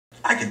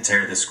I can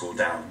tear this school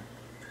down.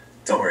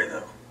 Don't worry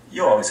though,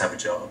 you'll always have a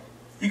job.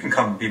 You can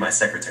come and be my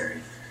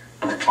secretary.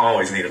 I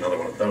always need another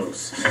one of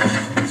those.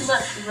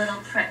 Look, you little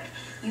prick.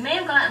 You may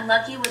have gotten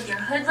lucky with your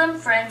hoodlum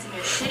friends and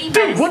your shitty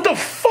Dude, what the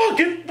fuck?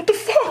 What the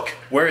fuck?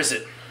 Where is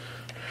it?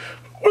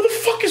 Where the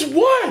fuck is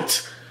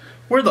what?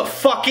 Where the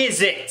fuck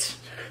is it?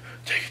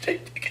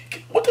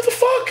 What the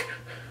fuck?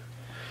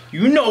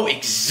 You know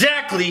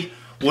exactly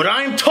what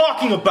I'm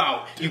talking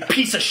about, you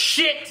piece of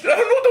shit! I don't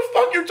know what the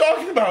fuck you're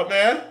talking about,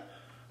 man.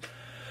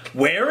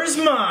 Where is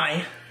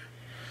my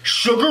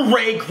Sugar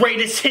Ray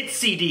Greatest Hits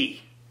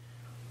CD?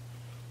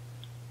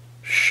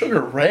 Sugar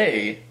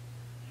Ray?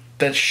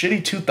 That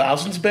shitty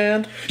 2000s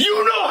band?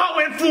 You know how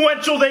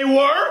influential they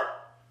were!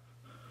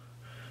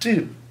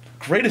 Dude,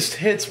 Greatest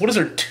Hits, what is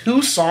there,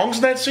 2 songs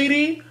in that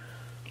CD?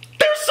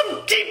 There's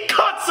some deep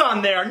cuts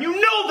on there, and you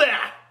know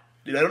that!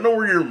 Dude, I don't know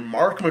where your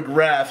Mark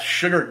McGrath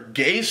Sugar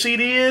Gay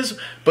CD is,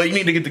 but you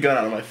need to get the gun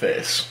out of my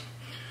face.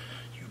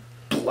 You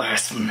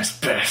blasphemous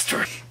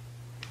bastard.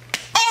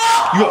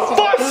 You have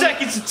 5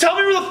 seconds to tell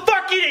me where the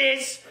fuck it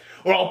is,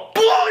 or I'll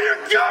blow your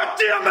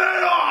goddamn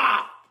head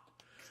off!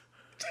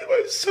 It's in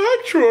my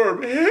sock drawer,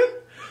 man.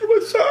 Where are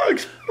my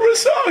socks? Where are my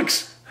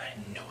socks? I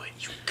knew it,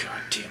 you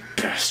goddamn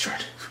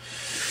bastard.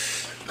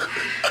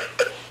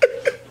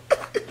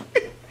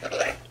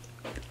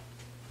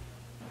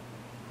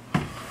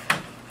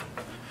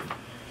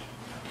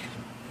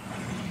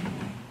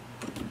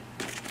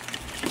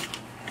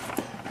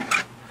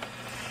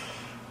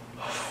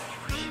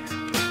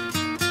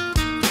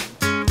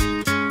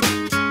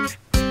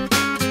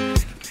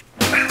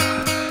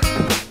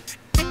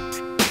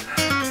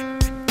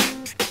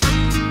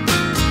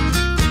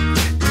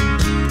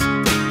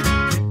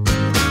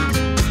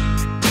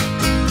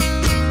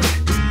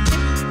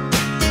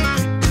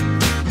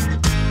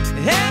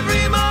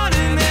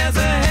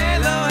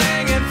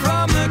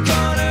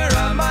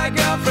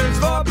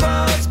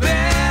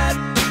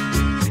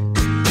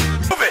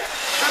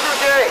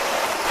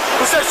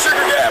 Who's that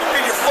sugar gap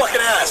in your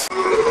fucking ass?